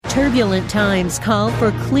Turbulent times call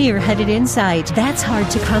for clear-headed insight. That's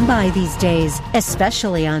hard to come by these days,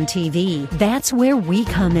 especially on TV. That's where we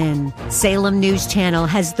come in. Salem News Channel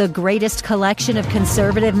has the greatest collection of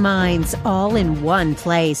conservative minds all in one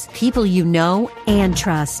place. People you know and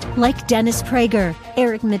trust, like Dennis Prager,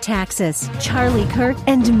 Eric Metaxas, Charlie Kirk,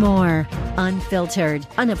 and more. Unfiltered,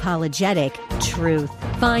 unapologetic truth.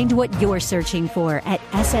 Find what you're searching for at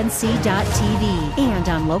snc.tv and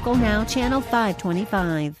on Local Now, Channel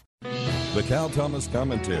 525. The Cal Thomas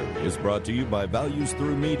Commentary is brought to you by Values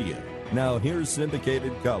Through Media. Now here's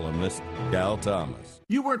syndicated columnist Cal Thomas.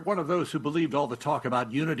 You weren't one of those who believed all the talk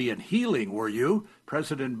about unity and healing, were you?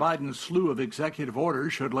 President Biden's slew of executive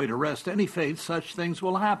orders should lay to rest any faith such things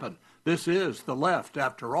will happen. This is the left,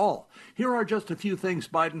 after all. Here are just a few things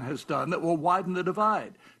Biden has done that will widen the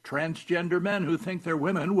divide. Transgender men who think they're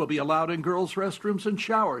women will be allowed in girls' restrooms and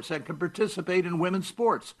showers and can participate in women's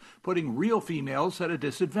sports, putting real females at a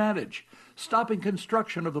disadvantage. Stopping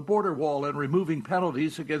construction of the border wall and removing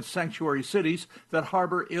penalties against sanctuary cities that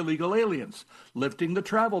harbor illegal aliens. Lifting the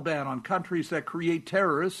travel ban on countries that create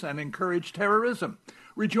terrorists and encourage terrorism.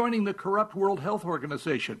 Rejoining the corrupt World Health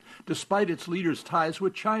Organization, despite its leaders' ties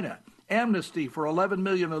with China. Amnesty for 11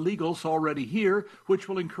 million illegals already here, which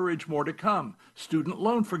will encourage more to come. Student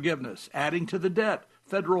loan forgiveness, adding to the debt,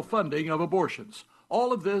 federal funding of abortions.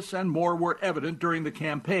 All of this and more were evident during the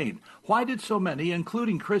campaign. Why did so many,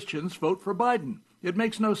 including Christians, vote for Biden? It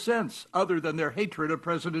makes no sense, other than their hatred of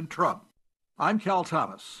President Trump. I'm Cal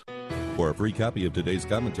Thomas. For a free copy of today's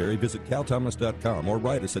commentary, visit calthomas.com or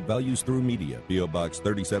write us at Values Through Media, P.O. Box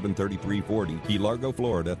 373340, Key Largo,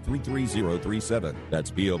 Florida 33037.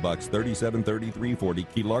 That's P.O. Box 373340,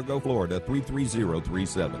 Key Largo, Florida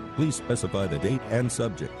 33037. Please specify the date and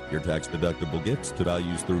subject. Your tax-deductible gifts to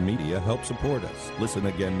Values Through Media help support us. Listen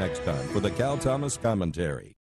again next time for the Cal Thomas Commentary.